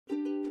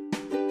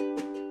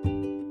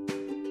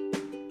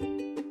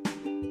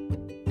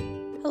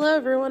Hello,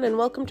 everyone, and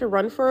welcome to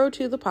Run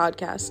 402, the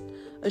podcast,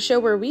 a show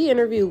where we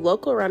interview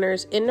local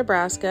runners in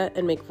Nebraska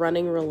and make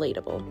running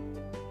relatable.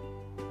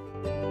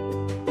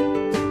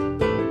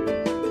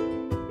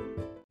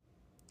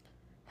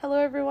 Hello,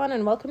 everyone,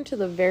 and welcome to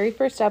the very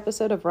first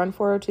episode of Run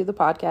 402, the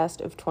podcast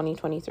of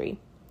 2023.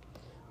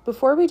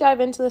 Before we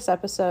dive into this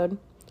episode,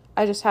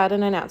 I just had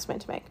an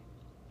announcement to make.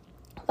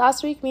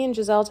 Last week, me and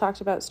Giselle talked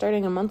about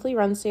starting a monthly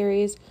run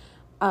series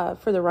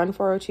for the Run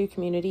 402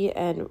 community,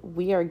 and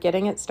we are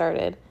getting it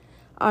started.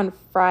 On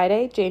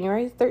Friday,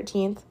 January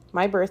 13th,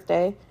 my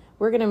birthday,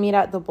 we're going to meet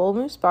at the Bull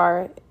Moose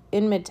Bar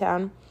in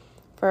Midtown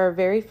for our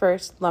very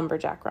first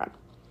lumberjack run.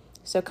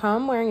 So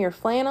come wearing your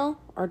flannel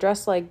or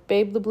dress like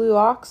Babe the Blue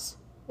Ox.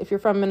 If you're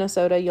from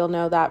Minnesota, you'll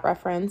know that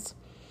reference.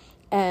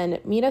 And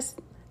meet us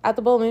at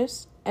the Bull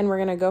Moose, and we're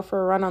going to go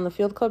for a run on the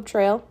Field Club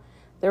Trail.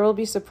 There will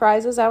be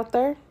surprises out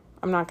there.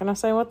 I'm not going to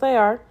say what they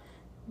are.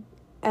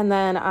 And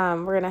then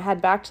we're going to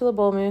head back to the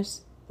Bull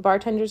Moose. The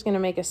bartender's going to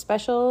make a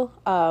special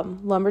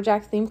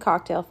lumberjack-themed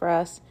cocktail for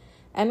us,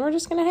 and we're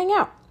just going to hang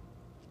out.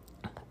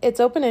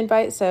 It's open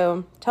invite,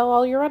 so tell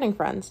all your running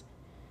friends.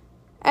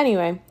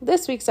 Anyway,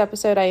 this week's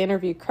episode, I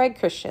interviewed Craig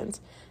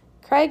Christians.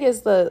 Craig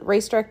is the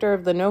race director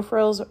of the No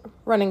Frills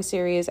running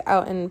series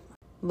out in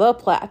La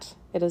Platte.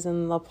 It is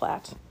in La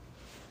Platte.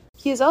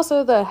 He is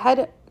also the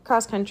head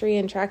cross-country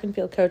and track and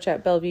field coach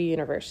at Bellevue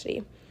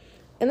University.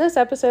 In this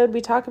episode, we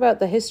talk about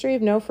the history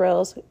of No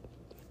Frills,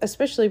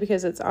 especially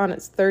because it's on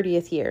its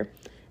 30th year.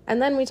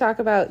 And then we talk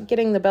about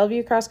getting the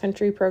Bellevue cross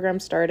country program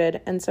started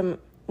and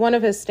one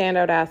of his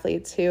standout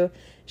athletes who,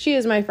 she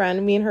is my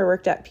friend. Me and her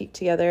worked at Peak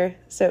together,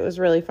 so it was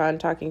really fun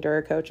talking to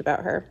her coach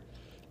about her.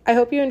 I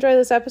hope you enjoy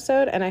this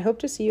episode, and I hope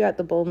to see you at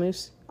the Bull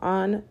Moose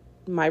on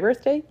my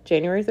birthday,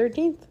 January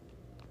 13th.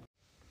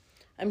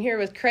 I'm here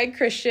with Craig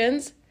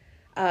Christians,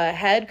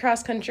 head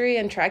cross country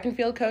and track and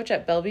field coach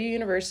at Bellevue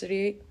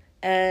University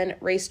and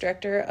race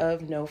director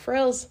of No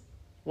Frills.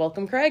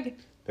 Welcome, Craig.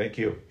 Thank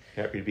you.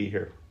 Happy to be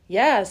here.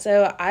 Yeah,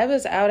 so I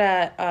was out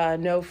at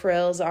No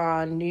Frills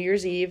on New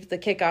Year's Eve, the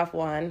kickoff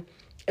one.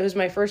 It was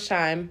my first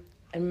time,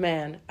 and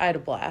man, I had a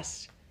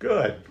blast.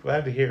 Good.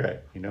 Glad to hear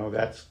it. You know,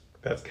 that's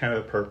kind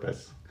of the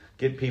purpose.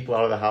 Get people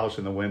out of the house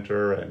in the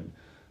winter and,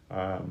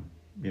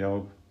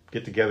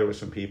 get together with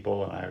some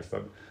people. And I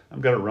thought,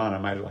 I'm going to run. I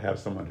might as well have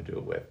someone to do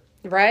it with.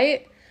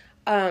 Right?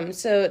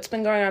 So it's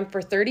been going on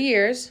for 30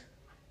 years,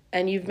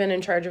 and you've been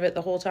in charge of it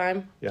the whole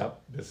time?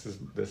 Yep. This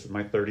is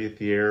my 30th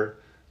year.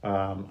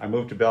 I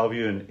moved to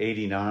Bellevue in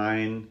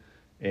 89,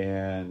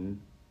 and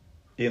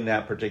in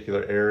that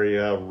particular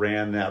area,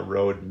 ran that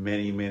road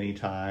many, many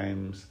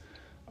times.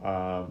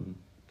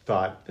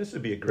 Thought this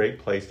would be a great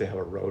place to have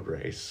a road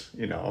race.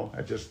 You know,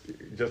 I just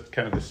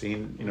kind of the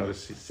scene, the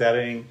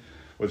setting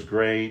was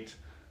great.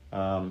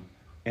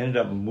 Ended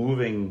up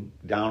moving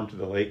down to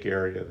the lake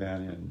area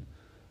then,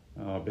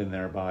 and I've been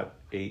there about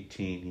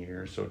 18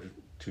 years. So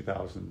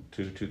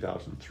 2002,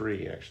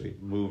 2003, actually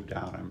moved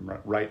down. I'm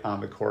right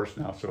on the course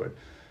now. So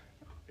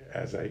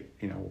as I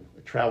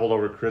traveled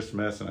over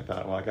Christmas, and I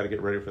thought, well, I got to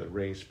get ready for the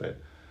race. But,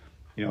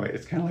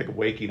 it's kind of like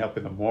waking up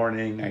in the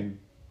morning.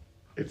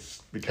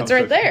 It's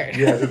right there.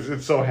 Yeah,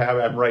 it's so happy.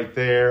 I'm right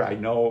there. I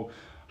know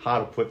how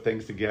to put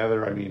things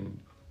together. I mean,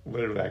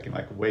 literally, I can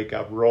wake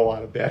up, roll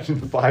out of bed in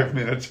 5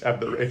 minutes,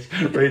 have the race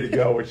ready to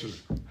go, which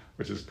is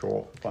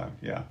cool, fun.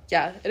 Yeah.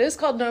 Yeah, it is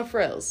called No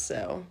Frills,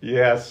 so.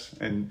 Yes,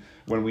 and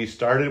when we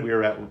started, we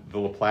were at the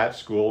La Platte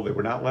school. They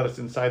would not let us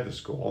inside the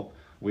school.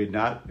 We had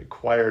not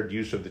acquired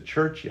use of the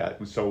church yet,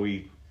 and so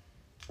we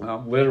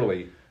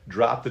literally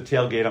dropped the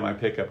tailgate on my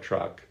pickup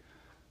truck,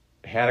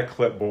 had a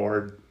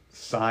clipboard,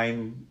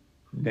 signed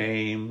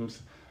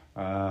names.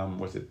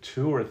 Was it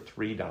 $2 or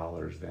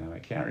 $3 then? I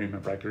can't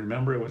remember. I can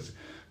remember it was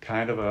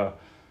kind of a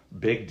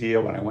big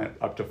deal when I went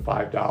up to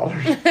 $5.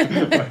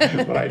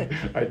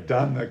 but I'd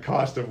done the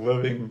cost of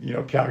living,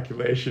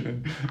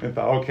 calculation and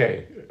thought,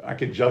 okay, I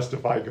could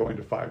justify going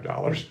to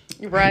 $5.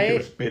 Right.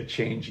 It made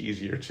change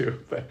easier too.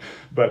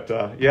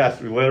 But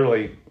yes, we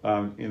literally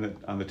on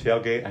the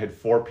tailgate. I had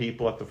 4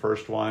 people at the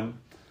first one.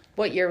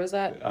 What year was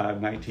that?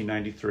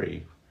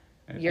 1993.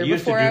 Year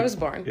before I was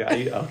born.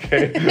 Yeah,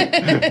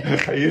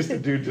 okay. I used to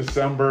do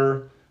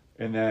December,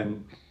 and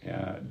then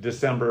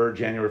December,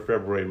 January,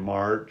 February,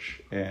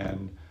 March,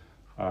 and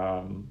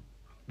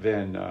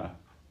then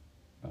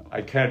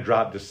I kind of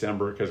dropped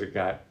December because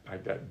I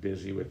got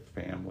busy with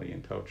family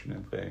and coaching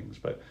and things.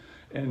 But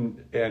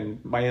and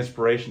my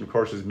inspiration, of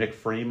course, is Mick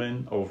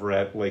Freeman over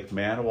at Lake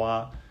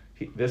Manawa.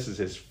 This is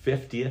his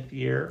 50th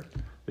year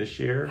this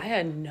year. I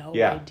had no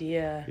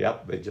idea.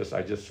 Yep,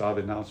 I just saw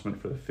the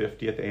announcement for the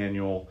 50th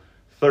annual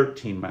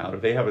 13-miler.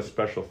 They have a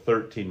special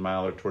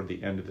 13-miler toward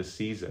the end of the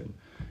season.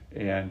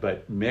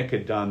 But Mick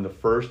had done the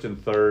first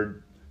and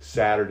third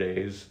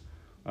Saturdays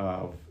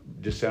of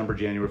December,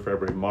 January,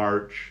 February,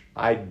 March.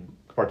 I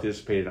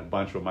participated in a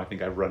bunch of them. I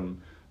think I've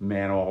run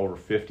Manawa over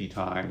 50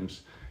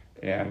 times.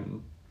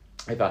 And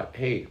I thought,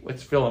 hey,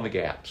 let's fill in the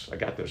gaps. I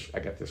got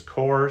this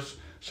course.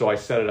 So I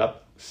set it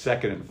up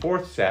second and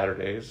fourth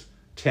Saturdays,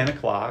 10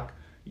 o'clock.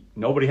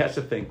 Nobody has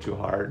to think too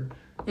hard.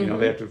 You know,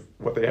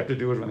 what they have to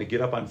do is when they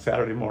get up on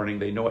Saturday morning,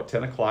 they know at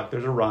 10 o'clock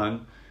there's a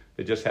run.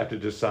 They just have to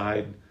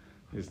decide,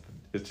 is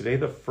today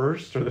the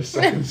first or the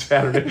second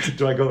Saturday?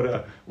 Do I go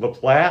to La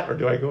Platte or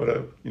do I go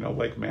to,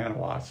 Lake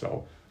Manawa?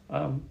 So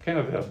kind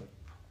of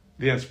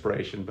the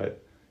inspiration,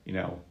 but,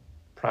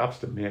 props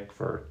to Mick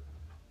for,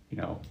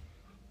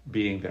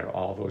 being there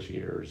all those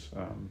years.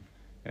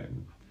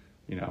 And,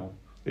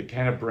 it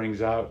kind of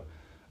brings out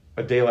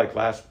a day like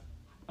last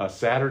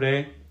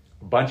Saturday,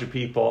 a bunch of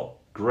people,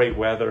 great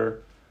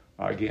weather.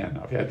 Again,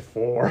 I've had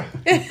 4,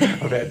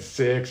 I've had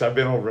 6. I've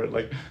been over at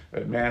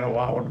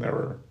Manawa when there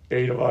were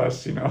 8 of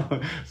us,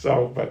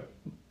 So, but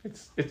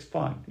it's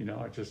fun,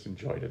 I just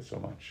enjoyed it so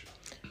much.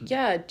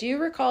 Yeah. Do you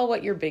recall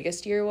what your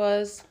biggest year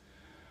was?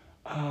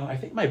 I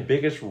think my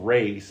biggest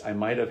race, I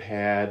might have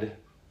had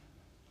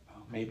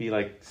maybe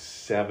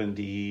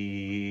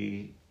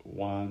 70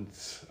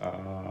 once.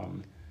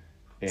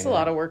 It's a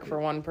lot of work for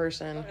one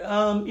person.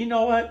 You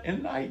know what?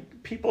 And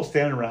people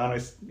standing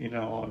around,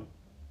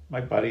 my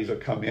buddies will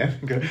come in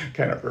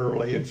kind of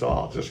early, and so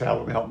I'll just have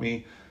them help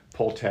me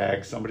pull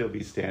tags. Somebody will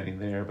be standing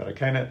there,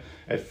 but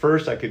at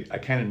first I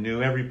kind of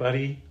knew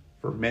everybody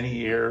for many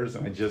years,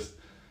 and I just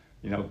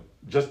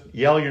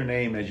yell your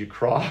name as you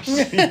cross,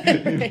 and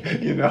then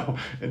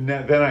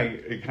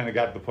it kind of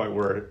got to the point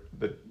where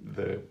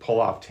the pull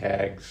off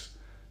tags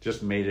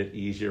just made it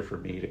easier for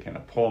me to kind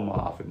of pull them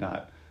off and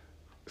not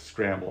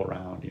scramble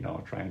around,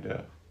 trying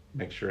to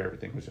make sure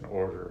everything was in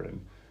order.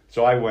 And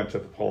so I went to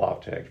the pull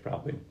off tags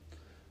probably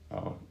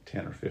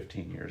 10 or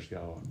 15 years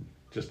ago, and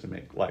just to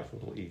make life a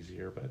little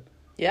easier. But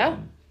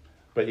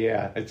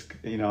yeah,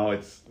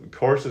 it's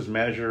course is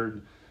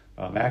measured.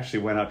 Actually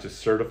went out to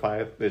certify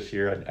it this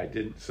year. I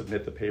didn't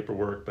submit the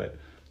paperwork, but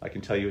I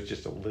can tell you it's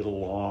just a little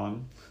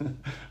long,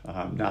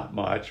 not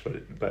much,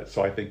 but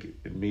so I think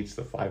it meets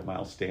the 5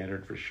 mile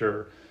standard for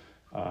sure.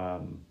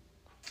 And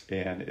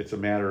it's a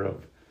matter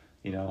of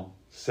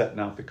setting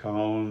out the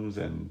cones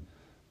and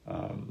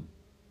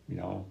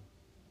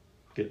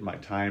getting my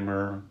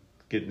timer,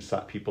 getting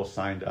people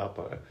signed up.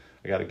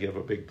 I got to give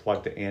a big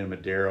plug to Ann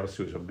Medeiros,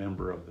 who's a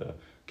member of the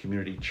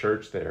community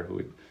church there,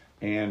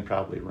 Ann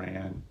probably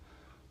ran.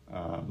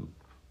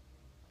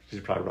 She's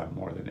probably run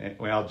more than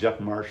Jeff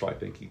Marshall. I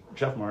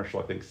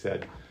think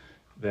said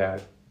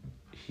that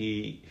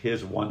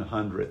his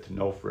 100th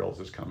No Frills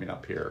is coming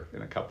up here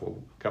in a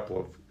couple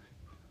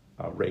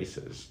of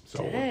races.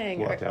 So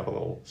we'll have to have a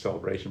little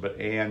celebration. But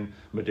Ann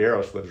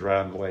Medeiros lives right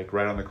on the lake,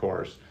 right on the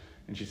course.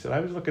 And she said, I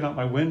was looking out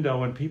my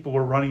window and people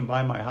were running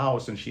by my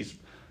house, and she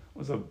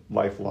was a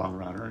lifelong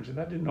runner. And she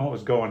said, I didn't know what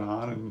was going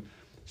on, and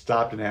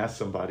stopped and asked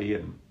somebody.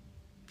 And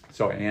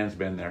so Ann's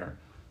been there,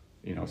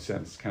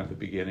 since kind of the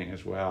beginning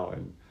as well.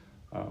 And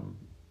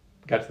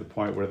got to the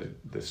point where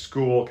the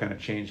school kind of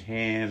changed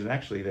hands. And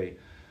actually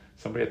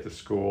somebody at the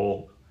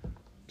school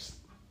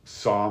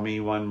saw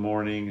me one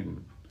morning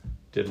and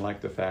didn't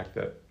like the fact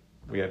that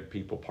we had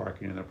people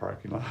parking in the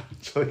parking lot,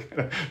 so they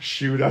kind of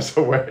shooed us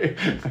away.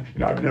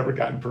 I've never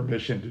gotten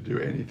permission to do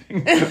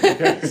anything.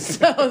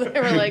 So they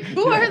were like,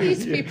 who are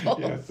these people?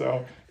 Yeah,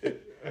 so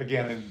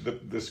again,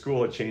 the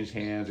school had changed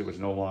hands. It was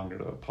no longer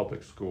a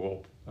public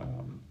school.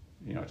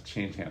 It's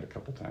changed hands a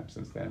couple times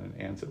since then. And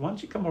Ann said, why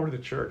don't you come over to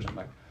the church? I'm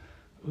like,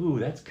 ooh,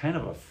 that's kind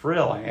of a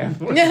frill, Ann.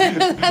 We're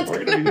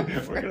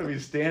gonna be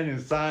standing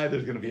inside.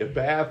 There's gonna be a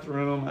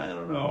bathroom. I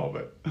don't know,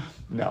 but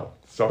no.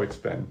 So it's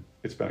been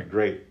a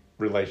great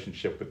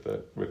relationship with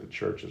the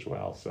church as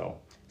well. So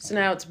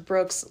now it's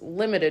Brooks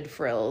Limited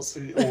Frills.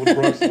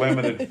 Brooks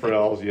Limited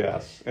Frills,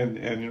 yes. And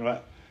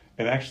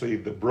actually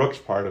the Brooks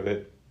part of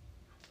it,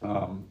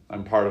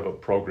 I'm part of a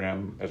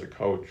program as a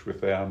coach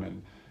with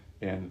them,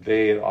 and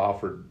they had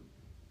offered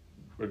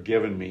or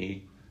given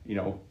me,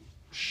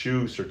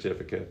 shoe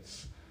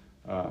certificates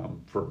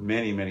for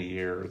many, many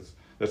years.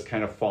 That's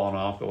kind of fallen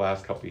off the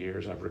last couple of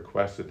years. I've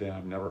requested them.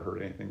 I've never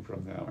heard anything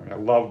from them. I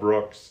love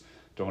Brooks.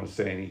 Don't want to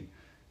say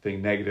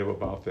anything negative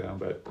about them,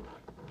 but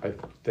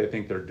they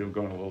think they're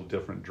going a little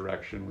different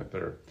direction with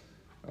their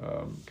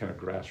kind of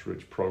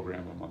grassroots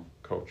program among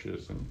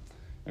coaches.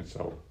 And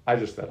so I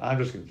just thought, I'm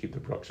just going to keep the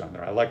Brooks on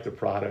there. I like the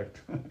product.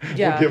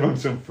 Yeah. We'll give them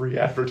some free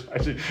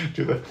advertising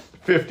to the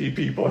 50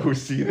 people who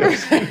see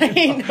this.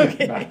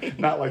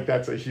 Not like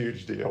that's a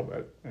huge deal,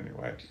 but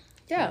anyway.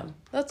 Yeah,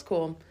 that's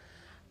cool.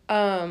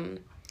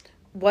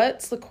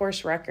 What's the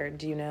course record?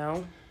 Do you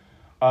know?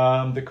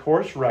 The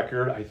course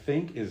record, I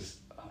think, is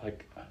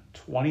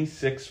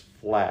 26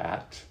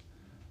 flat.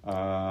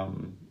 Yeah,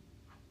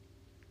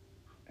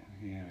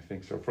 I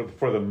think so.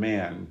 For the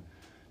men.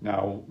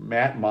 Now,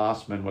 Matt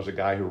Mossman was a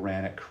guy who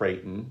ran at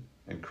Creighton,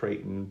 and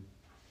Creighton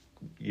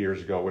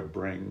years ago would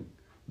bring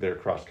their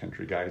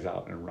cross-country guys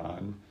out and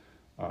run.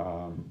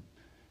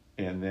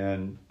 And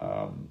then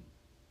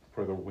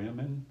for the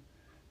women,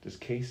 does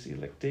Casey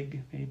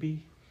Lichtig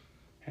maybe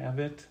have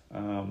it?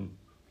 I'm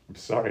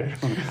sorry.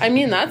 I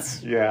mean,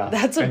 that's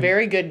a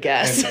very good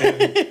guess.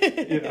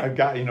 And I've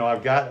got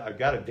a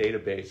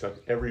database of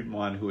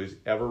everyone who has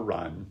ever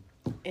run.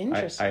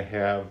 Interesting. I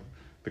have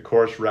the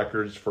course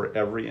records for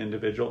every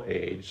individual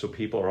age. So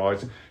people are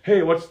always,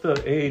 hey, what's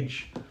the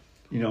age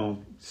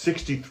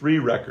 63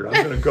 record.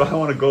 I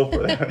want to go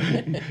for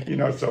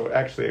that. So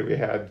actually we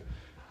had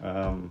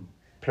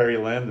Perry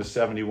Lynn, the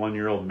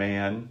 71-year-old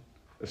man,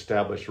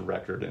 established a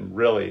record and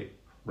really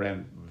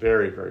ran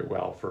very, very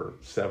well for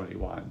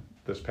 71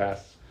 this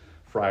past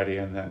Friday.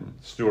 And then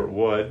Stuart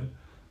Wood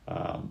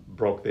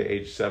broke the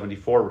age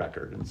 74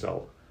 record. And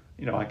so,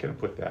 I can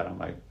put that on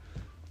my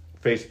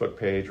Facebook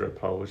page or a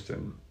post,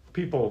 and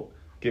people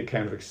get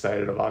kind of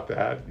excited about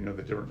that,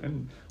 the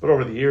different. But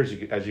over the years,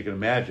 as you can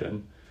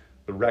imagine,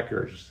 the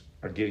records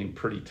are getting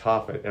pretty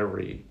tough at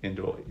every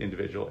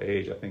individual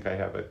age. I think I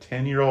have a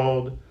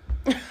 10-year-old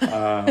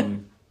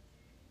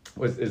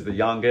is the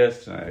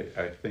youngest, and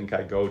I think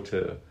I go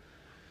to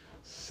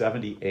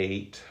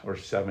 78 or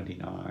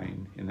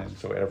 79, and then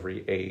so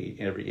every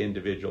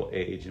individual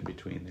age in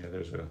between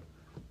there's a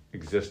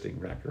existing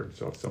record.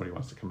 So if somebody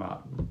wants to come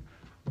out and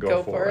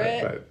go for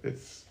it,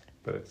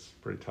 but it's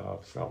pretty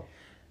tough. So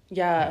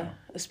yeah,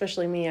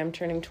 especially me. I'm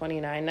turning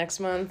 29 next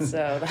month,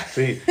 so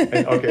see.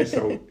 Okay,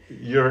 so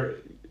you're.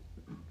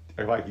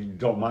 If you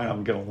don't mind,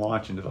 I'm going to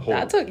launch into the whole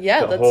let's do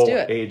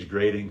it. Age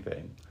grading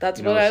thing. That's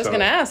what I was going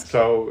to ask.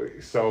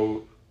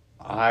 So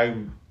I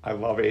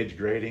love age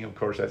grading. Of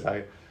course, as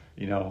I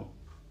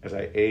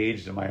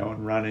aged in my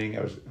own running,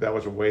 that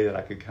was a way that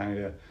I could kind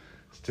of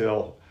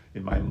still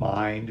in my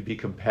mind be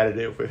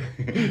competitive with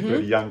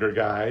with younger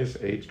guys.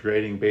 Age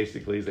grading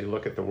basically is they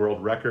look at the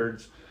world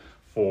records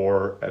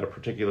at a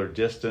particular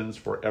distance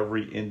for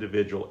every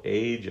individual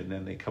age, and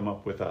then they come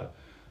up with a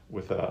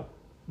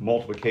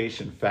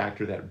multiplication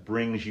factor that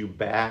brings you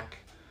back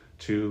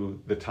to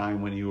the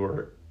time when you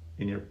were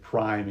in your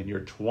prime, in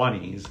your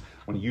 20s,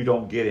 when you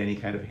don't get any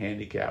kind of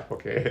handicap,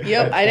 okay?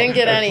 Yep, I didn't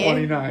get any. At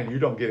 29, you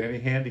don't get any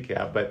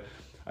handicap. But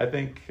I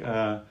think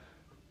at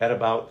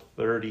about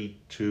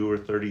 32 or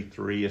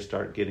 33, you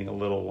start getting a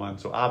little one.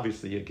 So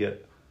obviously you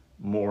get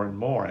more and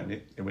more.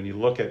 And when you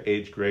look at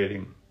age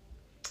grading,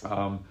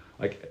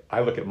 like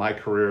I look at my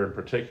career in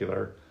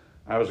particular,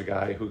 I was a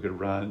guy who could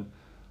run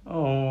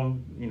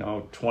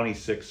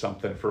 26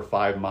 something for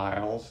 5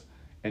 miles.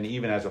 And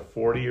even as a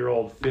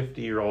 40-year-old,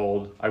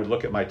 50-year-old, I would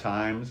look at my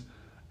times.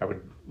 I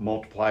would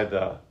multiply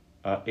the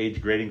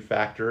age grading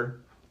factor,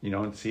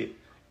 and see.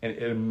 And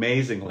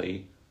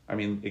amazingly,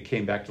 it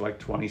came back to like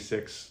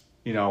 26,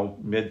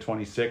 mid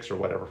 26 or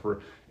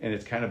whatever. And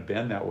it's kind of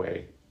been that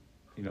way,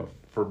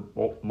 for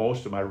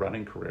most of my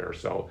running career.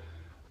 So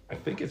I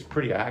think it's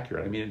pretty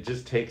accurate. It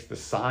just takes the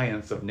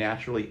science of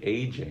naturally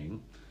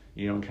aging,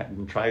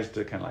 and tries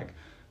to kind of like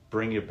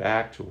bring you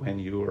back to when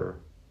you were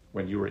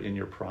in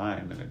your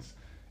prime, and it's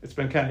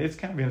kind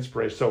of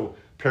inspiration. So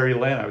Perry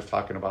Lynn, I was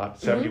talking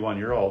about,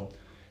 71-year-old,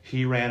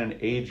 he ran an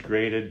age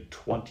graded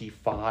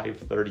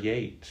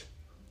 25:38,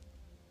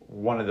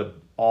 one of the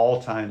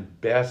all-time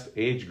best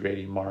age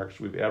grading marks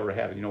we've ever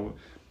had.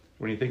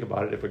 When you think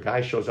about it, if a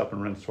guy shows up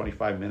and runs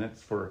 25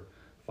 minutes for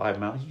 5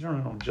 miles, he's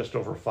running just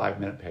over a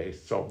 5-minute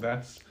pace. So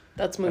that's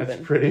moving.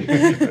 That's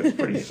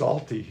pretty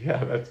salty.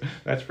 Yeah,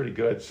 that's pretty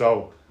good.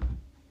 So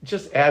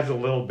just adds a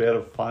little bit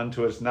of fun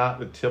to it. It's not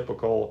the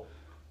typical,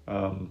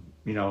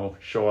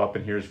 show up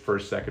and here's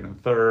first, second,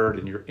 and third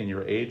in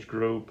your age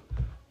group.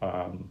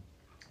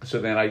 So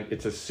then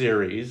it's a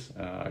series.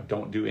 I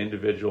don't do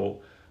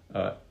individual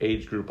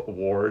age group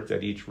awards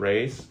at each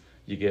race.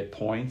 You get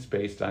points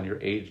based on your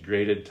age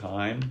graded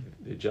time,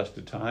 the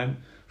adjusted time,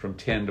 from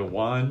 10 to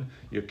 1.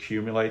 You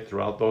accumulate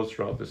throughout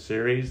the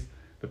series.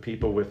 The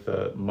people with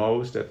the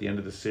most at the end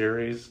of the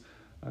series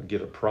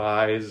get a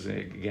prize. And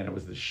again, it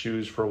was the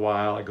shoes for a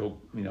while. I go,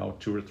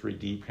 2 or 3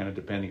 deep, kind of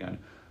depending on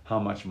how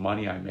much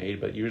money I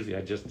made, but usually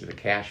I just did a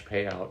cash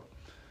payout.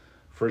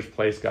 First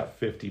place got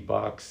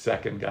 $50,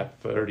 second got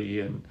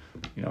 30, and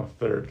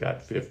third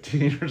got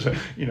 15 or so,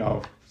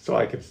 so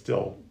I could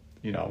still,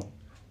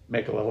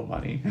 make a little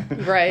money.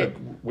 Right.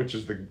 which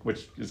is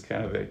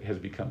kind of has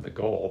become the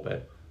goal.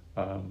 But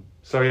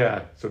so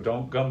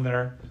don't come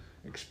there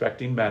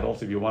expecting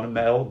medals. If you want a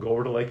medal, go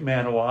over to Lake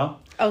Manawa.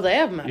 Oh, they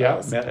have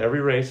medals. Yeah, every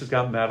race has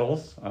got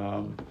medals.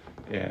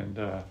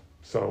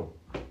 So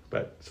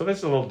this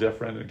is a little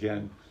different.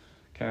 Again,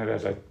 kind of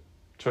as I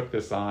took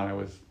this on, I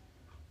was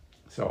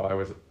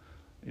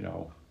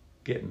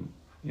getting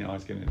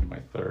into my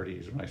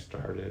 30s when I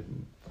started,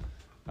 and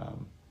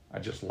I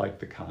just liked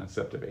the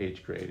concept of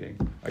age grading.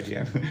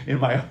 Again, in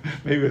my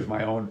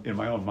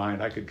own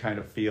mind, I could kind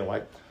of feel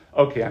like,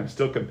 okay, I'm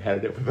still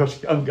competitive with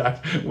those young guys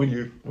when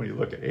you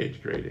look at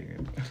age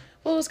grading.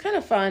 Well, it was kind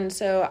of fun.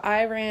 So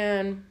I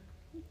ran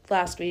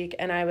last week,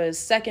 and I was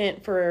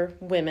second for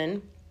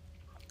women.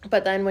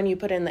 But then when you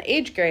put in the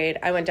age grade,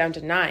 I went down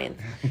to 9th.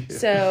 Yeah.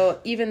 So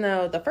even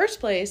though the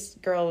first place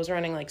girl was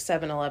running like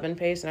 7:11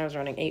 pace and I was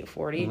running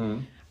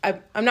 8:40,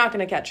 I'm not going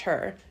to catch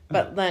her.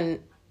 But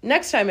then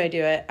next time I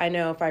do it, I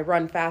know if I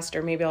run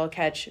faster, maybe I'll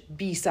catch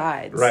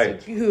B-Sides,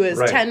 right, who is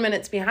 10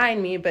 minutes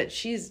behind me, but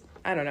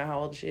I don't know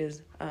how old she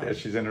is.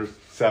 She's in her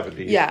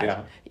 70s.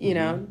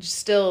 Yeah.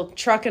 Still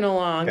trucking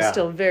along,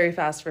 still very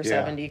fast for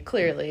 70,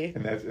 clearly.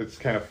 And it's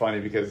kind of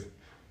funny because,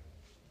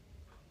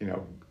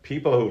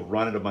 people who've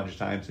run it a bunch of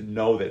times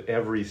know that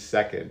every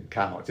second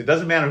counts. It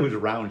doesn't matter who's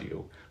around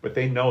you, but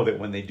they know that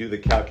when they do the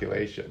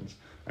calculations,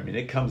 I mean,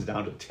 it comes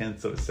down to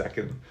tenths of a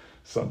second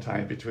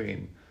sometime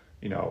between,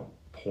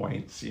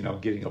 points,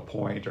 getting a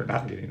point or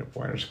not getting a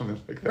point or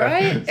something like that.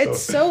 Right?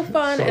 It's so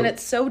fun and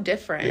it's so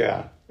different.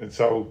 Yeah. And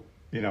so,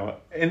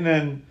 and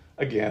then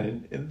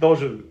again,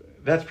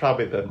 that's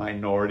probably the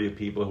minority of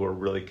people who are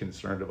really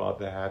concerned about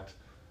that.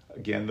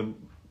 Again, the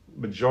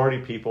majority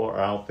of people are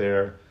out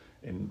there,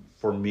 and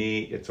for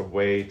me, it's a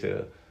way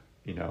to,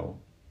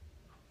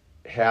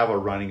 have a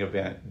running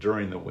event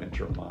during the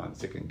winter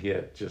months. It can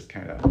get just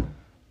kind of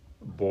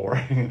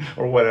boring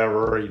or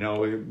whatever,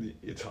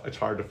 it's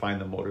hard to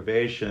find the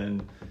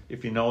motivation.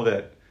 If you know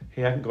that,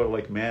 hey, I can go to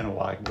Lake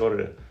Manawa, I can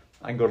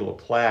go to La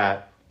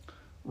Platte,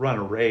 run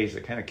a race,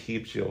 it kind of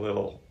keeps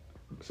you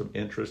some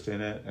interest in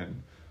it.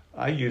 And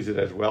I use it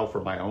as well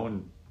for my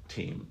own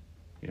team.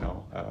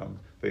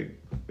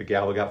 The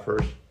gal who got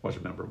first was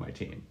a member of my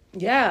team.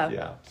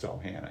 Yeah.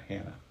 So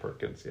Hannah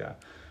Perkins. Yeah.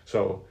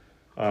 So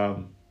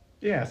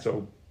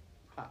so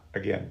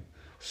again,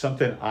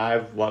 something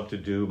I've loved to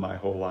do my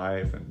whole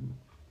life, and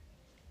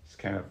it's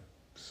kind of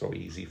so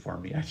easy for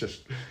me. I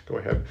just go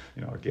ahead,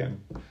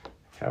 again,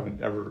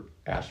 haven't ever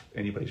asked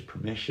anybody's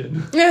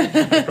permission.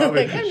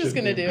 I'm just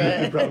going to do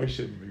it. I probably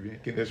shouldn't be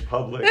making this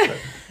public.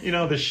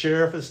 But, the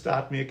sheriff has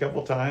stopped me a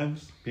couple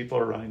times. People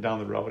are running down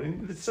the road,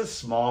 and it's a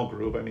small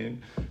group. I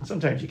mean,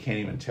 sometimes you can't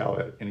even tell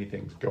that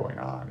anything's going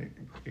on,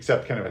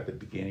 except kind of at the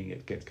beginning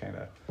it gets kind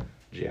of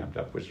jammed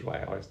up, which is why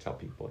I always tell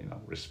people,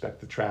 respect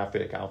the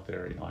traffic out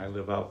there. I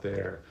live out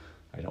there.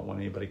 I don't want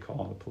anybody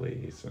calling the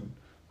police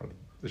or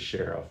the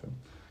sheriff. And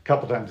a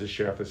couple times the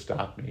sheriff has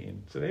stopped me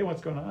and said, hey,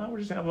 what's going on? We're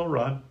just having a little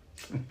run.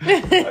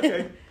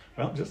 Okay,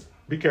 well, just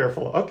be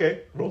careful.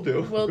 Okay, we'll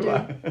do.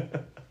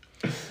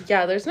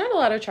 Yeah, there's not a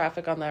lot of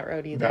traffic on that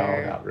road either.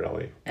 No, not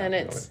really.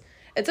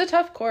 It's a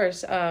tough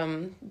course.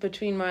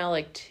 Between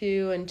mile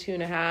 2 and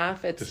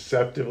 2.5, it's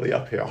deceptively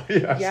uphill.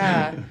 Yes.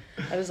 Yeah,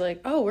 I was like,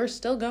 oh, we're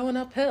still going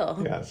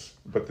uphill. Yes,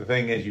 but the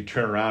thing is, you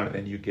turn around and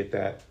then you get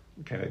that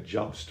kind of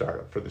jump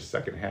start for the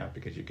second half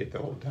because you get the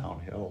little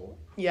downhill.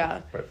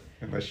 Yeah. But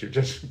unless you're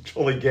just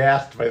totally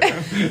gassed by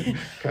then, it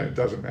kind of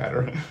doesn't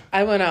matter.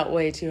 I went out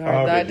way too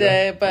hard that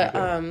day, but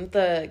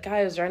the guy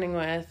I was running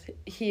with,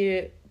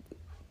 he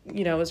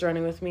was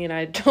running with me, and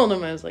I told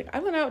him, I was like, I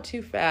went out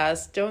too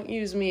fast. Don't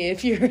use me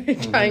if you're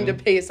trying to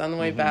pace on the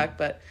way back.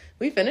 But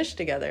we finished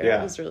together.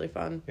 Yeah. It was really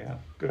fun. Yeah,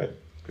 good.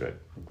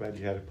 I'm glad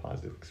you had a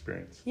positive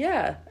experience.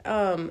 Yeah.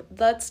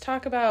 Let's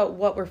talk about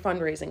what we're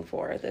fundraising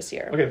for this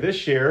year. Okay,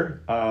 this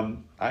year,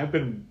 I've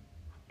been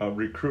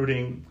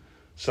recruiting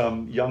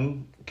some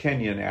young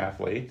Kenyan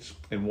athletes,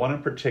 and one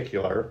in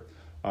particular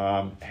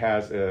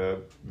has a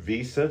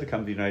visa to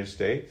come to the United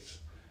States.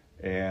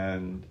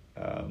 And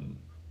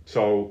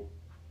so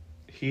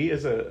he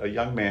is a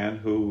young man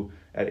who,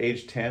 at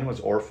age 10, was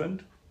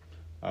orphaned,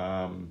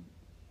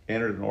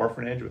 entered an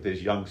orphanage with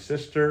his young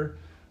sister.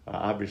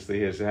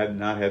 Obviously, has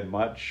not had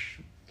much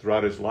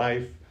throughout his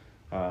life.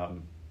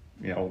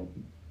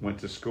 Went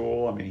to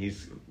school. I mean,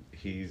 he's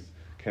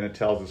kind of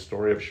tells the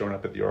story of showing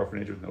up at the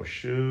orphanage with no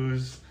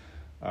shoes,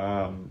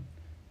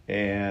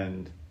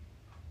 and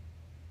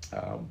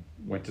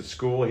went to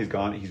school. He's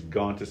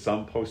gone to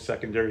some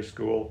post-secondary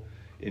school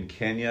in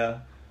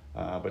Kenya,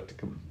 but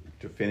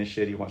to finish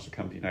it, he wants to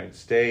come to the United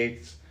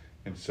States.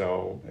 And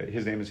so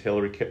his name is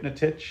Hillary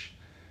Kipnatich,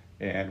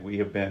 and we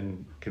have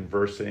been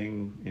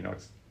conversing.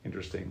 It's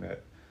interesting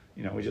that,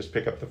 we just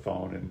pick up the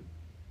phone and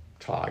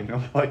talk,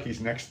 like he's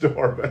next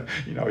door, but,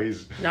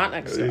 he's not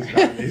next door.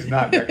 He's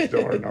not next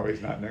door. No,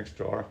 he's not next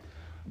door.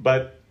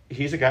 But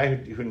he's a guy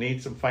who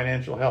needs some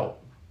financial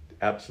help.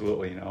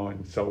 Absolutely,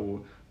 And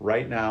so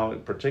right now,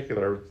 in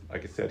particular,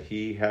 like I said,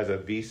 he has a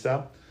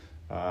visa.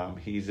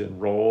 He's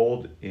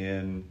enrolled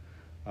in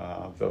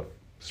the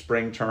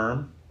spring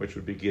term, which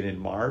would begin in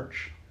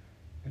March.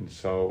 And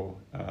so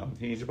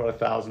he needs about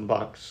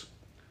 $1,000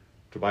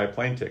 to buy a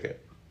plane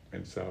ticket.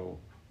 And so,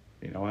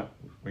 you know what?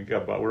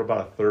 We're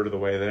about a third of the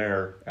way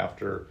there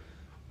after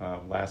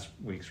last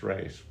week's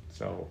race.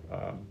 So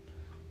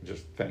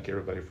just thank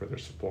everybody for their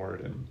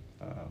support. And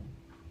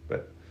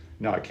but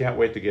no, I can't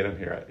wait to get him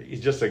here.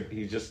 He's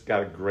just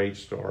got a great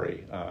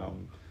story.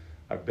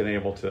 I've been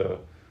able to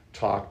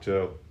talk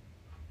to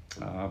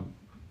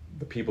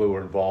the people who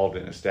were involved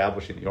in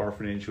establishing the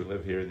orphanage who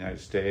live here in the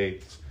United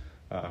States.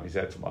 He's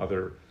had some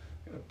other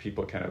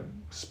people kind of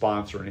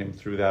sponsoring him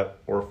through that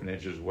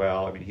orphanage as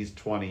well. I mean, he's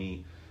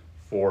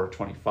 24,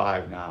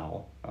 25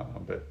 now,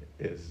 but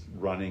is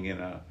running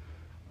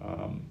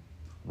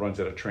runs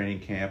at a training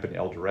camp in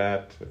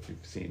Eldoret. If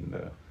you've seen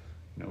the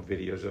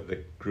videos of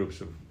the groups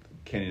of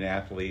Kenyan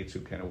athletes who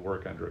kind of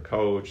work under a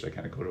coach, they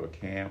kind of go to a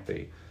camp.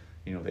 They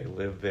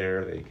live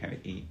there. They kind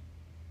of eat,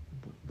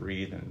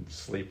 breathe, and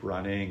sleep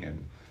running.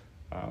 And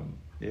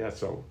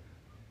so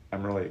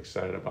I'm really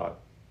excited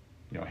about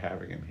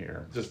having him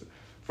here, just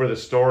for the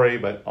story,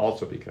 but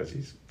also because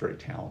he's very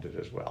talented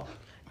as well.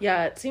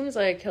 Yeah, it seems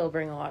like he'll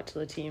bring a lot to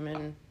the team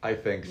in I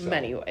think so.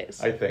 Many ways.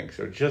 I think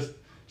so. Just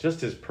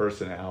his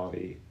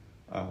personality,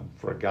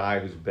 for a guy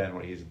who's been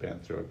what he's been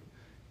through.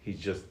 He's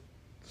just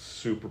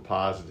super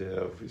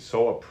positive. He's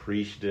so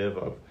appreciative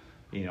of,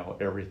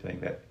 everything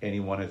that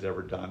anyone has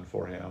ever done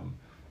for him.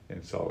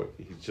 And so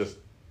he's just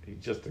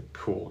a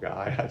cool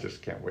guy. I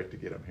just can't wait to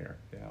get him here.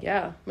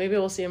 Yeah, maybe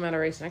we'll see him at a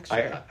race next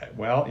year.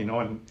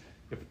 And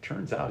if it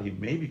turns out he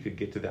maybe could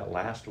get to that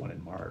last one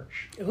in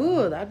March.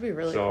 Ooh, that'd be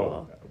really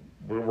cool. So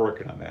we're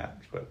working on that.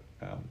 But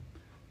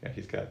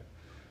he's got a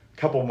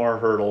couple more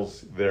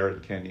hurdles there in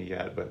Kenya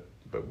yet. But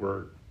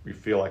we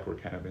feel like we're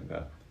kind of in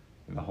the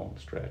home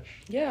stretch.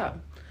 Yeah.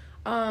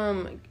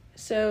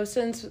 So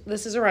since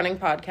this is a running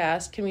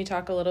podcast, can we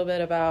talk a little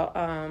bit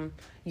about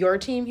your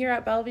team here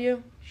at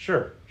Bellevue?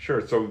 Sure.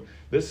 So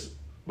this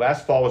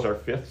last fall was our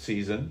 5th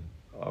season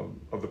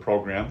of the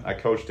program. I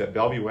coached at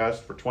Bellevue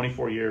West for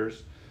 24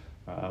 years.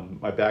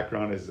 My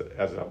background is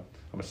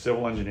I'm a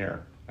civil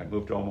engineer. I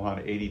moved to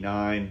Omaha in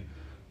 '89.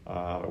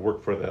 I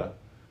worked for the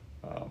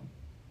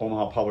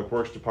Omaha Public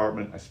Works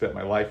Department. I spent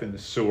my life in the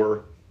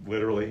sewer,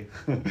 literally.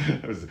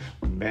 I was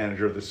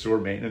manager of the sewer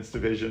maintenance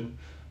division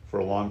for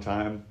a long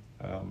time.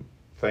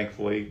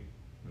 Thankfully,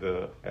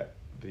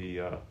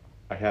 I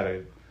had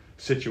a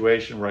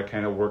situation where I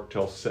kind of worked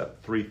till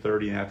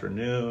 3:30 in the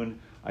afternoon.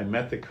 I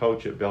met the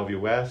coach at Bellevue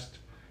West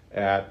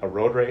at a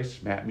road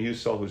race, Matt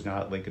Musel, who's now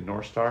at Lincoln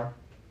North Star.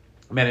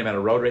 I met him at a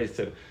road race,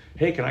 said,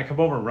 "Hey, can I come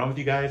over and run with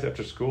you guys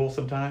after school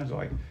sometimes?" I'm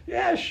like,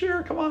 "Yeah,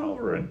 sure, come on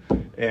over."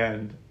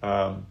 And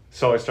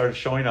so I started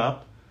showing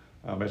up.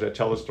 As I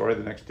tell the story,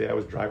 the next day I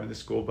was driving the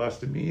school bus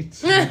to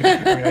meets.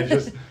 I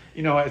just,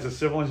 as a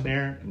civil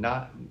engineer,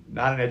 not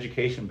an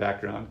education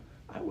background,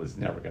 I was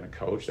never going to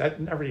coach.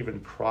 That never even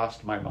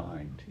crossed my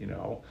mind,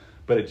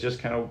 But it just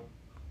kind of,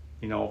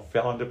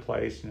 fell into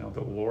place.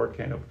 The Lord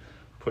kind of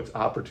puts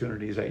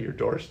opportunities at your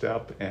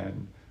doorstep,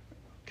 and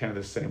kind of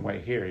the same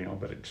way here,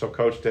 But so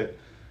coached at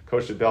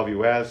Bellevue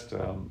West.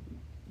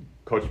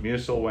 Coach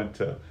Musel went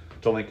to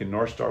Lincoln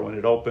North Star when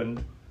it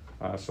opened.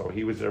 So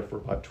he was there for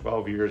about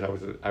 12 years.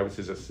 I was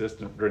his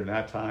assistant during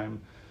that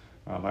time.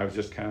 I was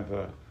just kind of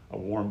a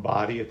warm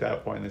body at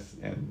that point.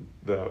 And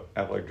the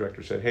athletic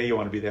director said, "Hey, you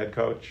want to be the head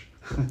coach?"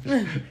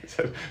 I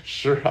said,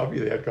 "Sure, I'll be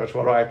the head coach.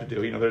 What do I have to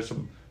do?" There's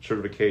some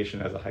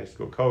certification as a high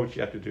school coach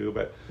you have to do.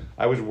 But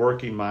I was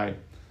working my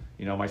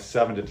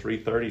 7 to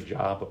 3:30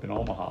 job up in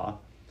Omaha,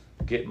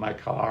 get in my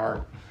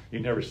car.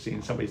 You've never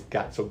seen somebody's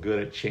got so good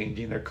at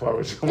changing their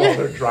clothes while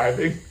they're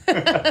driving.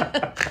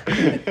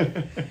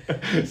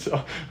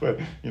 So, but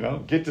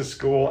get to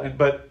school,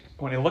 but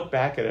when I look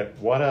back at it,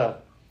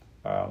 what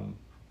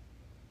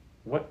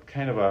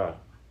kind of a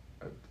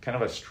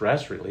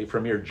stress relief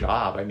from your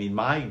job. I mean,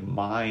 my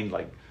mind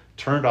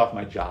turned off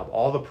my job.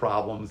 All the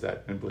problems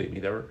and believe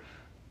me,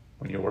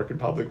 when you work in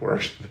public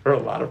works, there are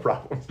a lot of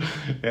problems,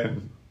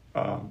 and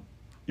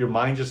your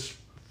mind just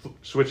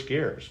switched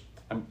gears.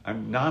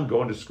 I'm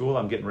going to school.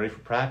 I'm getting ready for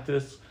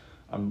practice.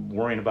 I'm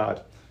worrying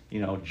about,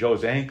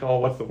 Joe's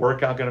ankle. What's the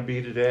workout going to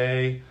be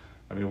today?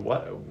 I mean,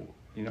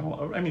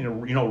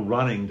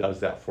 running does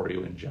that for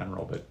you in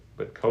general,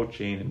 but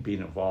coaching and being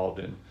involved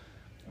in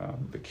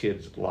the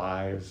kids'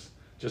 lives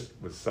just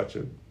was such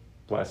a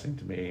blessing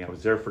to me. I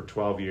was there for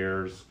 12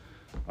 years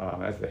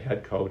as the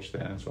head coach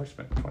then, so I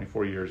spent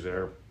 24 years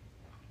there.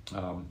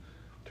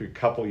 Took a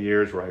couple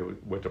years where I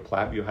went to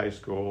Platteview High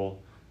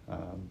School.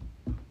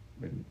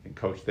 And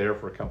coached there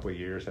for a couple of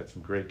years, had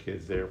some great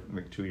kids there in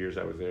the 2 years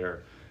I was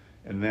there,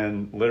 and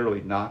then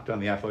literally knocked on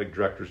the athletic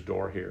director's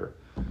door here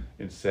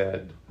and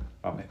said,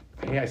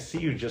 "Hey, I see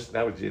you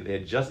they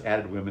had just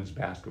added women's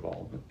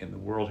basketball." In the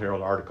World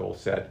Herald article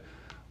said,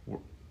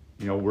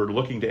 we're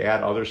looking to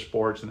add other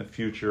sports in the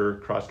future.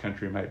 Cross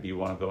country might be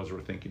one of those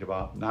we're thinking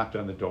about. Knocked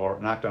on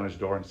his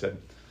door and said,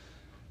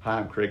 "Hi,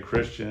 I'm Craig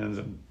Christians.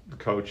 I'm the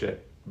coach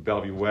at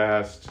Bellevue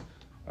West.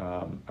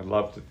 I'd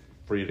love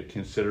for you to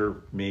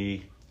consider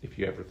me. If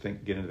you ever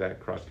get into that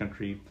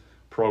cross-country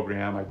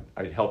program,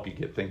 I'd help you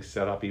get things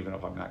set up even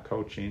if I'm not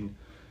coaching."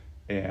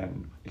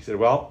 And he said,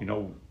 "Well,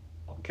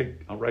 okay,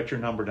 I'll write your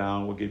number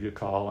down. We'll give you a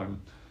call."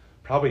 And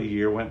probably a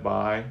year went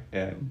by,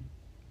 and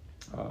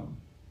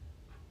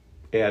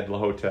Ed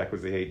Lahotek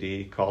was the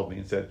AD, called me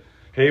and said,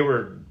 "Hey,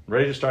 we're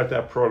ready to start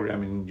that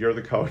program, and you're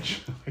the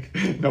coach."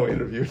 No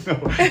interviews, no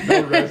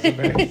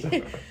resumes.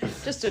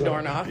 Just a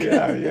door knock.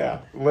 Yeah,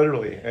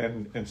 literally.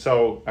 And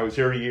so I was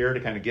here a year to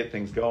kind of get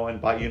things going,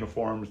 buy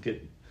uniforms,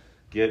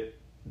 do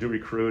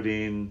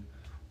recruiting,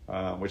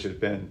 which has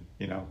been,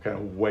 kind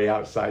of way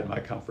outside my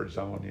comfort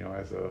zone,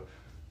 as a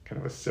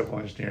kind of a civil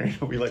engineer.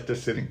 We like to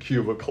sit in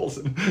cubicles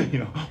and,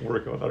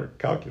 work with our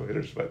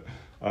calculators. But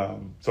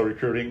so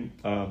recruiting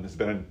has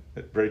been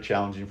very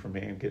challenging for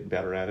me. I'm getting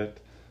better at it.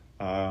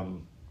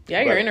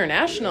 You're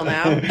international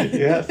now.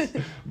 Yes,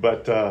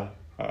 but so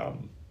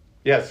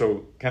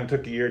kind of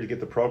took a year to get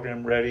the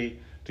program ready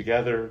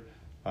together.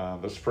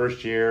 Those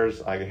first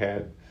years, I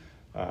had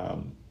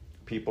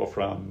people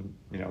from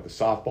the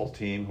softball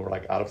team who were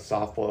out of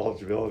softball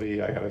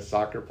eligibility. I had a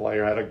soccer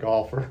player, I had a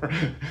golfer.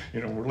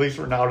 At least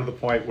we're now to the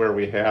point where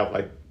we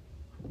have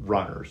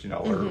runners.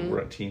 We're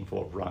a team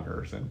full of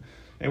runners, and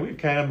we've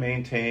kind of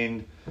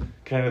maintained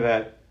kind of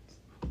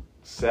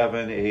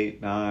 7,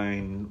 8,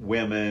 9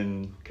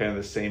 women, kind of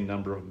the same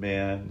number of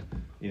men,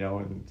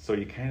 and so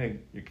you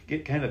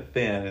get kind of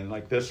thin. And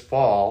like this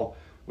fall,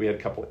 we had a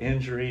couple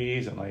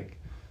injuries, and like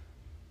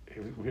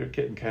we were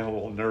getting kind of a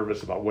little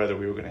nervous about whether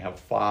we were going to have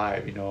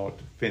 5, to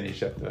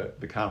finish at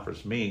the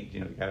conference meet.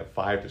 You got to have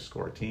 5 to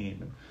score a team,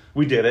 and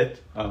we did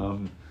it.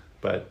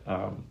 But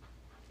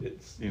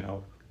it's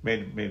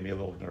made me a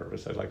little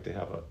nervous. I'd like to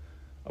have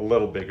a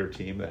little bigger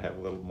team that have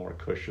a little more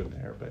cushion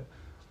there, but.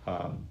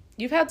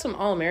 You've had some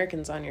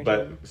All-Americans on your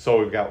team. So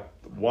we've got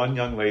one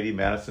young lady,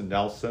 Madison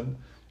Nelson,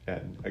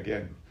 and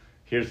again,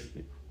 here's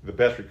the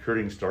best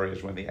recruiting story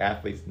is when the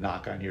athletes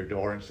knock on your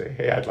door and say,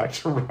 "Hey, I'd like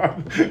to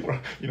run."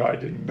 I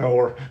didn't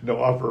know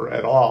of her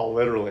at all,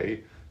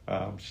 literally.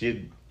 She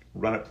had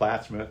run at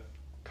Plattsmouth.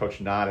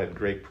 Coach Knott had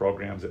great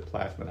programs at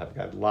Plattsmouth. I've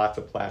got lots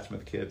of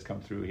Plattsmouth kids come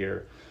through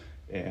here,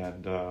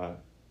 and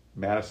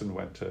Madison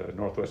went to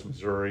Northwest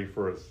Missouri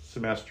for a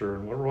semester,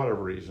 and for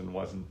whatever reason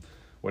wasn't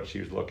what she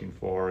was looking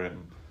for,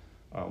 and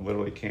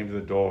literally came to the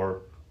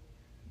door,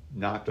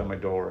 knocked on my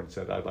door, and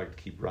said, "I'd like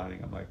to keep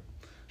running." I'm like,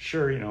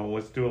 "Sure,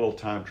 let's do a little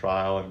time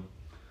trial and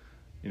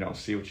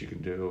see what you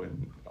can do,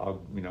 and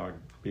I'll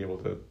be able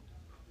to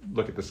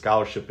look at the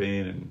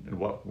scholarshiping and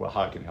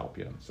how I can help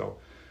you." And so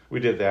we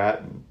did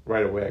that, and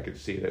right away I could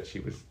see that she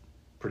was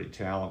pretty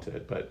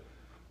talented, but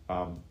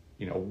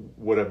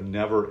would have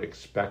never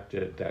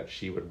expected that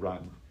she would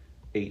run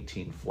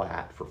 18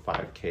 flat for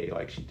 5K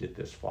like she did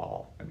this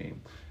fall. I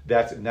mean,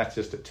 that's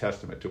just a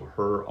testament to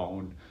her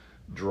own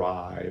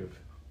drive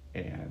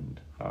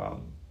and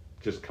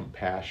just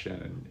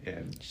compassion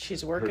and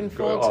she's working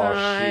full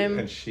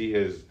time.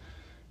 She's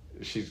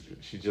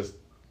just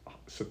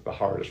the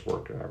hardest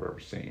worker I've ever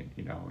seen.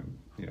 And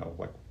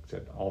like I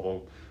said,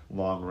 all the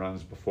long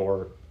runs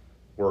before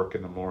work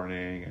in the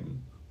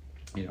morning,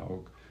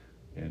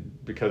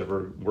 and because of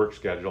her work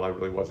schedule, I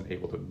really wasn't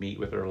able to meet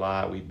with her a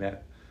lot. We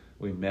met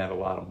a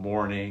lot of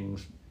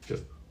mornings,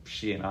 just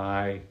she and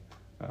I,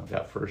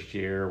 that first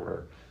year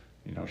where,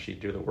 she'd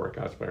do the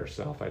workouts by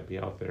herself. I'd be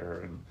out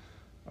there and,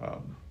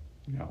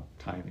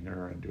 timing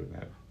her and doing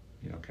that,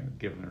 kind of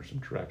giving her some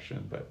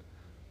direction. But,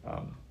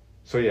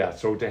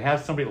 so to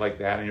have somebody like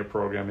that in your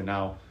program, and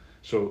now,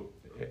 in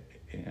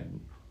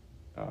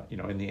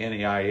the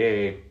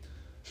NAIA,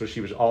 so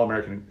she was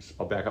All-American,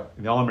 I'll back up,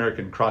 in the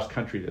All-American cross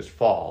country this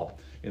fall.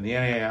 In the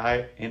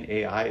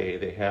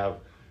NAIA,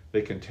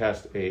 they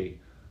contest a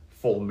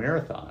full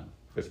marathon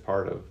as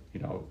part of,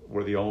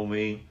 we're the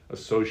only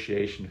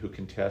association who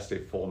contests a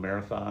full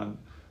marathon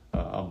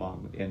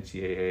among the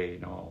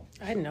NCAA,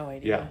 I had no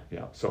idea.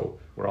 Yeah. So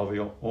we're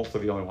also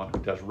the only one who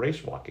does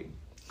race walking.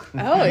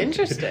 Oh,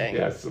 interesting.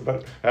 Yes,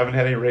 but haven't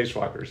had any race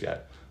walkers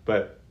yet.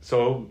 But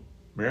so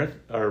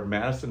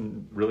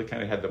Madison really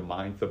kind of had the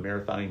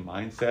marathoning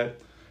mindset.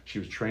 She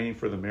was training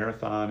for the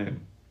marathon,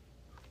 and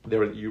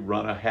you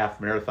run a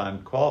half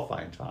marathon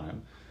qualifying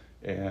time,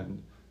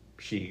 and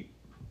she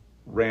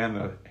ran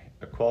a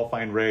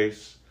qualifying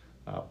race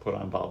put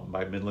on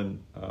by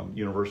Midland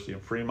University in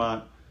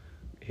Fremont,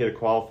 hit a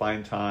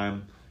qualifying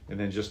time, and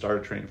then just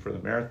started training for the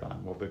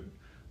marathon. Well,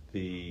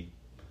 the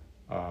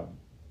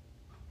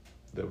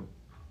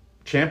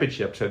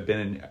championships had been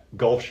in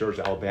Gulf Shores,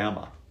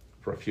 Alabama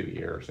for a few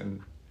years,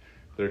 and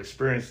their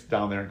experience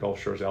down there in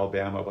Gulf Shores,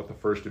 Alabama, about the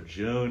 1st of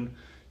June,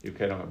 you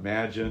kind of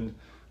imagine,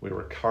 we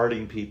were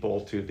carting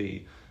people to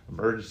the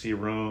emergency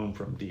room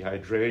from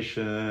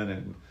dehydration,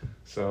 and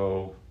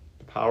so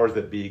the powers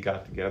that be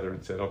got together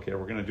and said, "Okay,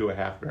 we're going to do a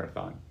half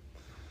marathon."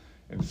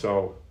 And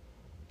so,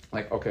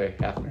 okay,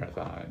 half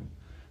marathon.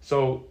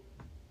 So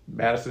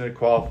Madison had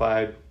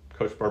qualified.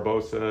 Coach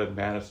Barbosa and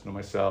Madison and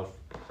myself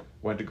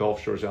went to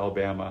Gulf Shores,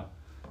 Alabama,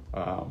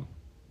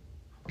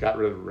 got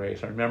rid of the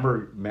race. I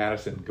remember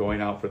Madison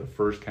going out for the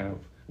first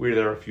we were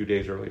there a few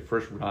days early,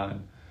 first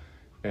run,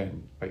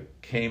 and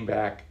came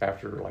back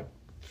after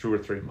 2 or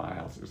 3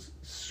 miles. It was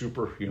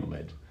super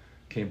humid.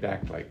 Came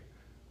back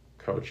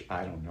 "Coach,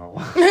 I don't know.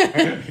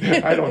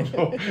 I don't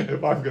know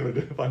if I'm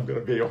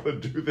gonna be able to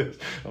do this."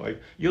 I'm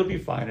like, "You'll be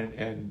fine."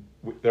 And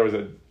there was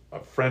a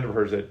friend of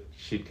hers that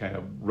she'd kind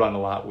of run a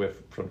lot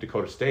with from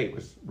Dakota State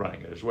was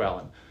running it as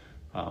well,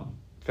 and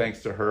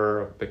thanks to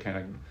her,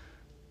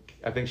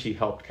 I think she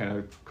helped kind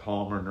of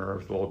calm her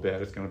nerves a little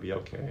bit. It's going to be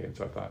okay. And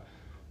so I thought,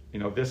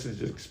 this is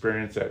an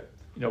experience that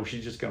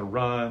she's just going to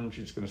run.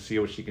 She's just going to see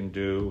what she can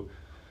do.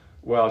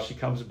 Well, she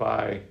comes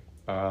by.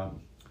 I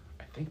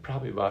think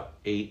probably about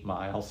 8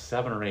 miles,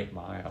 7 or 8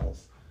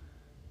 miles.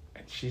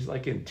 And she's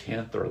in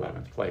 10th or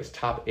 11th place.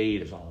 Top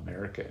 8 is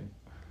All-American.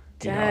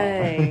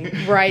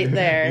 Dang, right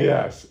there.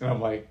 Yes. And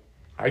I'm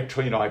I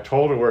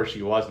told her where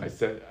she was, and I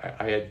said,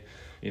 I'd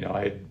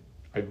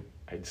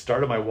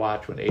started my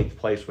watch when 8th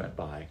place went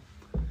by.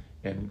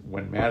 And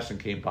when Madison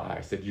came by,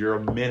 I said, "You're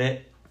a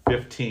minute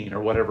 15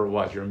 or whatever it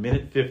was. You're a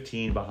minute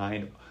 15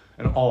 behind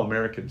an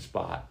All-American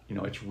spot.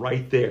 It's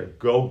right there.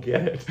 Go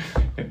get it."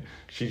 And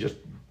she just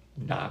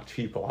knocked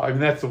people out. I mean,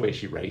 that's the way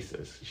she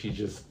races. She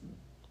just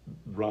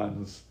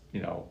runs,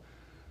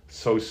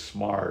 so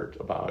smart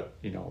about,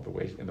 the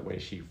way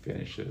she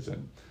finishes.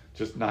 And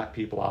just knock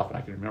people off. And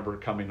I can remember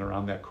coming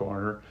around that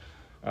corner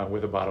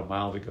with about a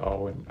mile to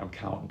go, and I'm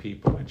counting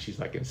people, and she's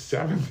like in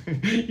seventh.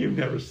 You've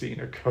never seen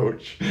a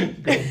coach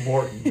go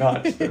more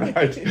nuts than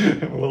I do.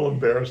 I'm a little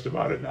embarrassed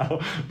about it now,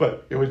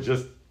 but it was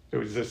just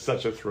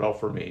such a thrill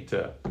for me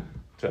to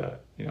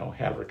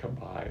have her come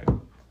by.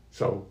 And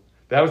so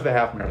that was the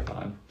half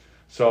marathon.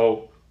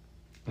 So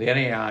the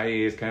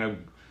NAIA is kind of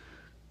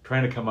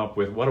trying to come up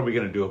with, what are we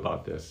going to do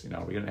about this? We're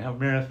going to have a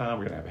marathon,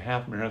 we're going to have a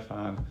half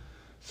marathon.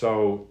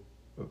 So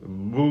the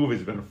move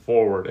has been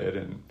forwarded,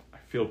 and I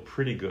feel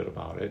pretty good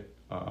about it.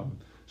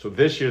 So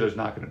this year there's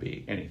not going to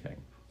be anything.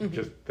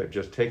 Mm-hmm. They've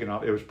just taken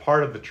off. It was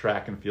part of the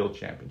track and field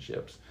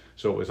championships,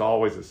 so it was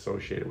always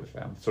associated with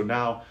them. So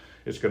now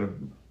it's going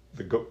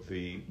to,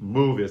 the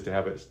move is to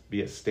have it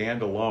be a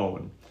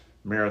standalone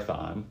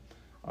marathon,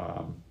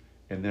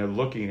 and they're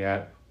looking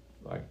at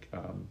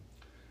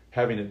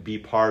having it be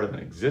part of an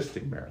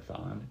existing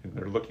marathon, and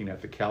they're looking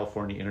at the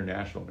California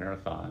International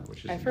Marathon,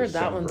 which is I've heard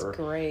December, that one's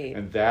great.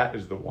 And that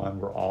is the one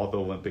where all the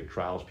Olympic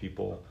trials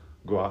people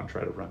go out and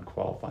try to run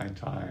qualifying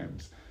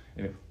times.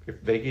 And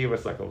if they gave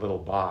us like a little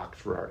box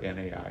for our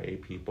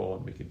NAIA people,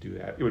 and we could do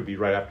that, it would be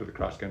right after the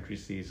cross country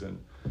season.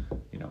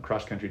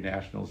 Cross country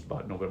nationals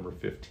about November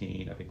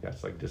 15. I think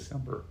that's like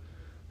December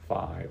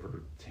 5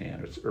 or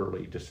 10. It's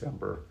early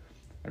December.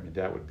 I mean,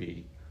 that would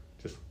be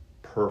just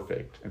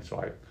perfect. And so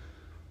I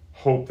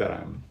hope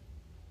that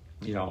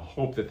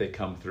hope that they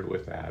come through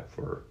with that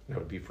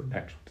would be for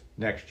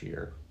next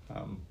year,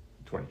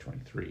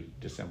 2023,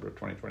 December of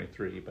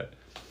 2023. But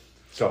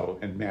so,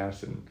 and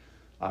Madison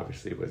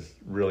obviously was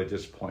really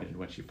disappointed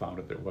when she found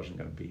out there wasn't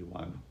going to be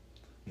one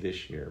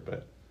this year.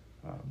 But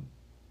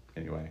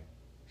anyway,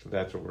 so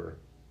that's what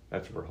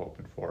we're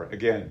hoping for.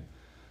 Again,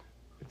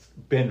 it's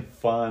been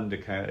fun to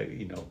kind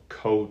of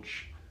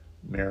coach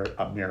a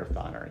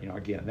marathoner.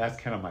 Again, that's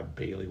kind of my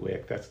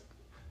bailiwick. That's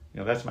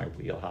my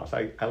wheelhouse.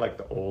 I like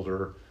the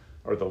older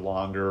or the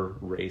longer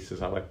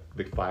races. I like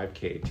the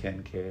 5K,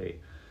 10K.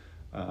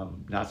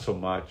 Not so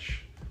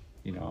much,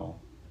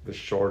 the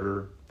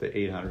shorter, the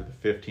 800,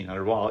 the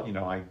 1500. Well,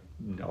 I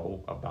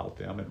know about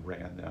them and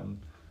ran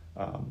them.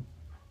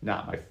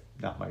 Not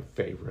my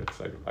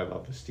favorites. I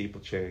love the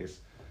steeplechase.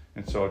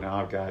 And so now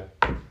I've got,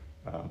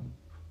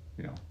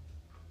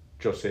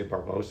 Jose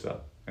Barbosa,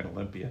 an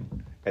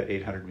Olympian, at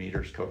 800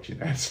 meters coaching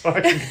that. So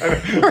I can kind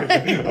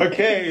of,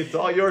 okay, it's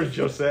all yours,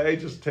 Jose.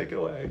 Just take it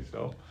away.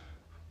 So,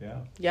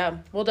 yeah. Yeah,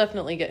 we'll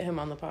definitely get him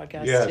on the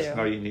podcast, too. Yes,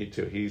 no, you need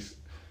to.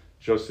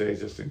 Jose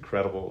is just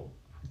incredible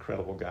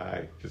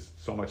guy.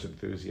 Just so much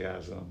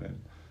enthusiasm,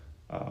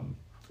 and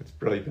it's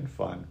really been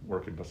fun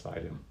working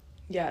beside him.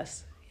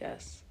 Yes.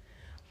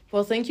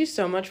 Well, thank you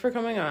so much for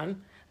coming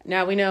on.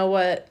 Now we know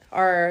what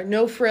our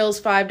No Frills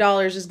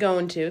 $5 is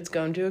going to. It's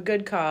going to a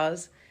good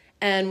cause.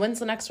 And when's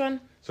the next one?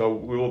 So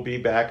we will be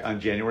back on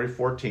January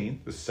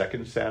 14th, the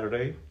second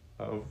Saturday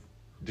of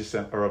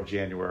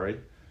January,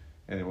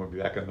 and then we'll be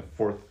back on the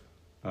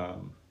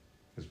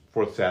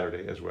fourth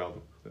Saturday as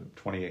well, the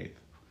 28th.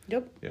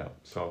 Yep. Yeah.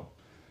 So,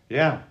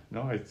 yeah.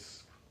 No,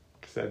 it's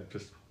like I said,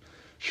 just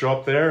show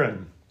up there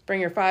and bring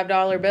your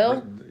 $5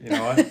 bill. You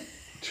know what?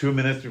 2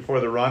 minutes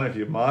before the run if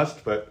you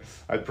must, but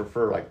I'd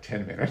prefer like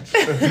 10 minutes.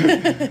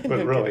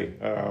 But really,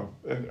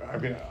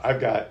 I've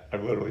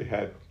literally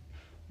had,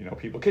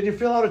 people, can you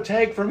fill out a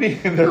tag for me?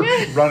 And they're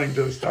running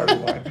to the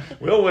starting line.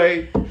 We'll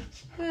wait.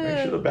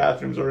 Make sure the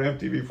bathrooms are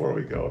empty before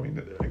we go. I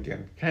mean,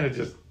 again, kind of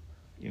just,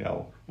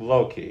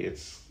 low key.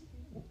 It's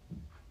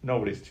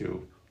nobody's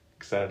too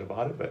excited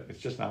about it, but it's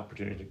just an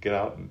opportunity to get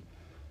out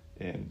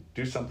and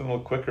do something a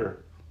little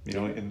quicker,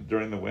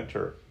 during the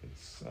winter.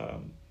 It's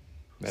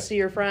see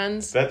your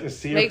friends.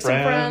 Make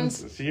some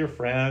friends. See your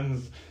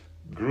friends.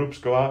 Groups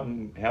go out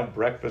and have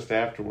breakfast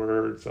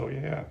afterwards. So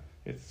yeah,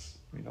 it's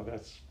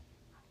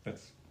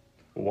that's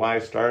why I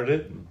started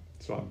it, and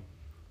so I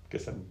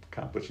guess I'm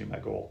accomplishing my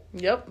goal.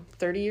 Yep,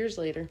 30 years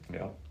later.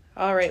 Yeah.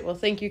 All right. Well,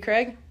 thank you,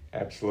 Craig.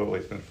 Absolutely,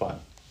 it's been fun.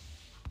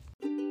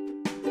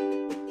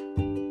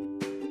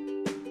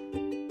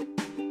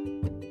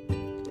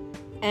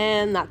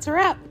 And that's a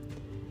wrap.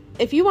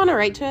 If you want to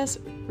write to us,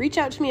 reach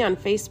out to me on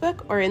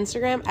Facebook or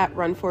Instagram at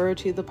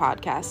Run402 the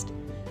podcast.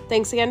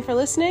 Thanks again for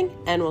listening,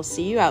 and we'll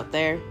see you out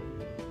there.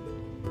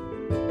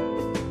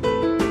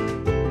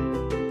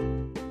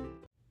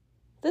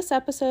 This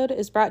episode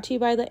is brought to you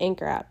by the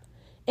Anchor app.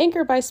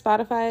 Anchor by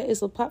Spotify is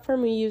the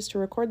platform we use to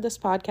record this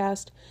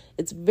podcast.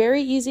 It's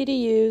very easy to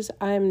use.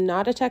 I'm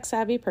not a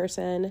tech-savvy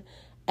person,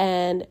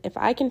 and if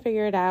I can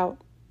figure it out,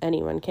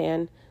 anyone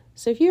can.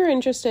 So if you're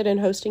interested in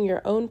hosting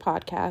your own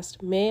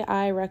podcast, may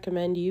I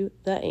recommend you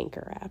the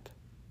Anchor app.